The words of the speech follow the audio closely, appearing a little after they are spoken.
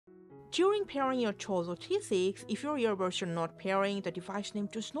During pairing your Tozo T6, if your earbuds are not pairing, the device name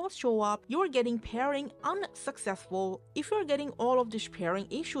does not show up, you are getting pairing unsuccessful. If you are getting all of these pairing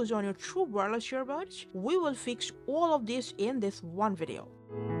issues on your true wireless earbuds, we will fix all of this in this one video.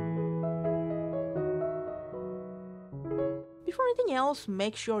 Before anything else,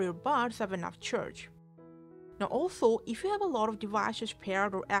 make sure your buds have enough charge. Now also, if you have a lot of devices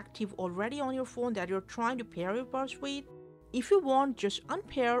paired or active already on your phone that you're trying to pair your buds with, if you want, just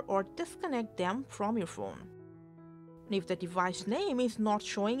unpair or disconnect them from your phone. And if the device name is not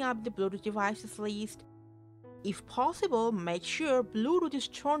showing up in the Bluetooth devices list, if possible, make sure Bluetooth is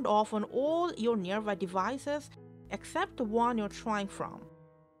turned off on all your nearby devices except the one you're trying from.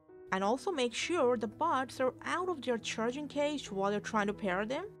 And also make sure the buds are out of their charging case while you're trying to pair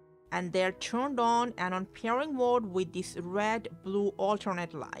them, and they're turned on and on pairing mode with this red-blue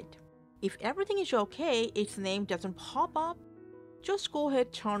alternate light. If everything is okay, its name doesn't pop up, just go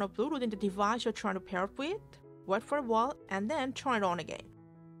ahead, turn off Bluetooth in the device you're trying to pair it with, wait for a while, and then turn it on again.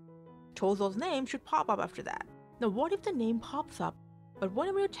 Tozo's name should pop up after that. Now what if the name pops up, but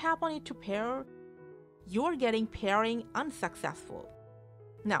whenever you tap on it to pair, you're getting pairing unsuccessful?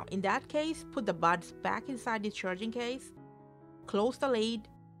 Now in that case, put the buds back inside the charging case, close the lid,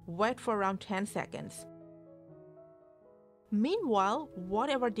 wait for around 10 seconds. Meanwhile,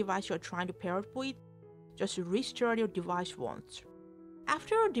 whatever device you're trying to pair it with, just restart your device once.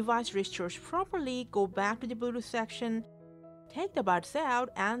 After your device restarts properly, go back to the Bluetooth section, take the buds out,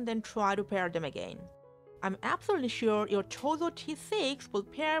 and then try to pair them again. I'm absolutely sure your Tozo T6 will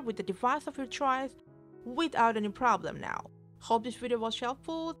pair with the device of your choice without any problem now. Hope this video was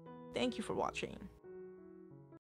helpful. Thank you for watching.